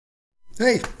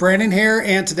Hey, Brandon here,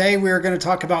 and today we are going to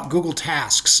talk about Google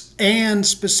Tasks. And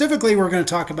specifically, we're going to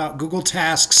talk about Google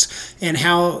Tasks and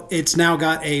how it's now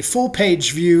got a full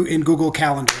page view in Google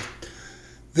Calendar.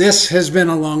 This has been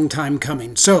a long time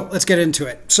coming, so let's get into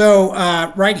it. So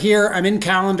right here, I'm in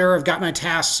Calendar. I've got my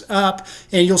tasks up,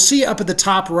 and you'll see up at the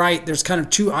top right, there's kind of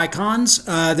two icons.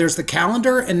 There's the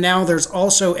calendar, and now there's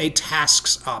also a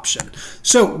tasks option.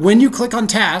 So when you click on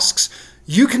tasks,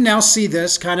 you can now see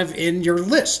this kind of in your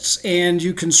lists, and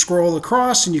you can scroll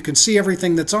across and you can see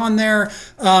everything that's on there.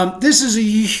 This is a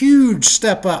huge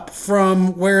step up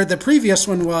from where the previous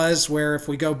one was, where if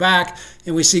we go back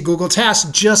and we see Google Tasks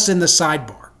just in the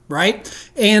sidebar. Right?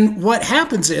 And what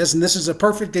happens is, and this is a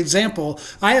perfect example,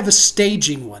 I have a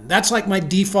staging one. That's like my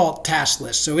default task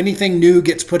list. So anything new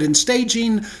gets put in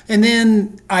staging, and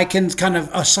then I can kind of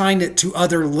assign it to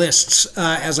other lists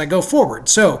as I go forward.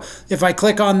 So if I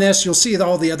click on this, you'll see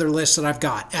all the other lists that I've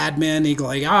got: admin,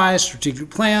 Eagle AI, strategic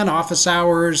plan, office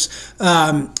hours.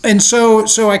 And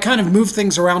so I kind of move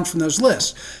things around from those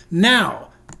lists. Now,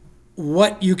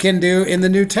 what you can do in the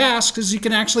new tasks is you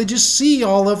can actually just see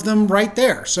all of them right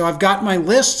there. So I've got my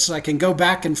lists. I can go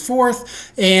back and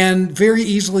forth and very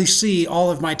easily see all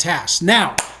of my tasks.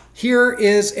 Now, here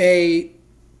is a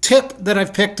tip that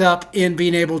I've picked up in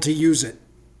being able to use it.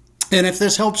 And if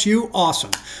this helps you,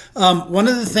 awesome. One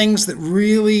of the things that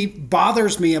really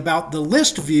bothers me about the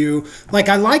list view, like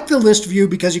I like the list view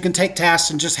because you can take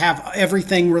tasks and just have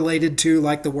everything related to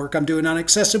like the work I'm doing on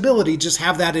accessibility, just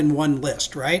have that in one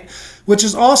list, right? Which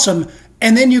is awesome.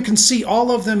 And then you can see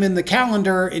all of them in the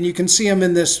calendar and you can see them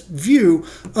in this view.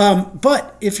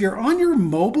 But if you're on your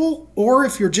mobile or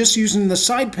if you're just using the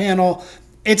side panel,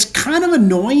 it's kind of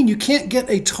annoying. You can't get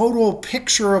a total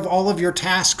picture of all of your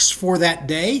tasks for that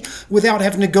day without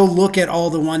having to go look at all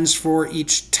the ones for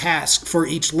each task, for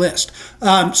each list.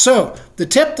 So the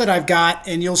tip that I've got,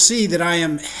 and you'll see that I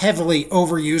am heavily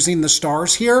overusing the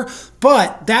stars here,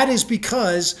 but that is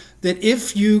because that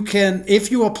if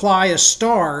you apply a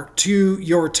star to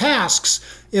your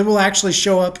tasks, it will actually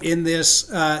show up in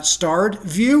this starred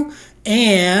view,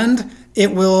 and it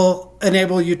will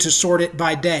enable you to sort it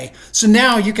by day. So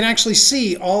now you can actually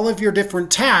see all of your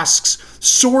different tasks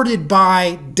sorted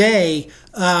by day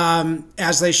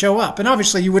as they show up. And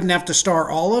obviously you wouldn't have to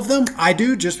star all of them. I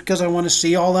do, just because I want to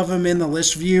see all of them in the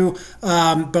list view,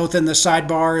 both in the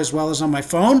sidebar as well as on my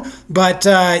phone. But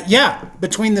yeah,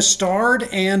 between the starred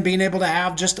and being able to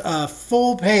have just a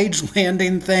full page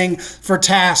landing thing for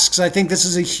tasks, I think this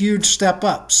is a huge step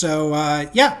up. So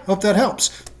yeah, hope that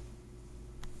helps.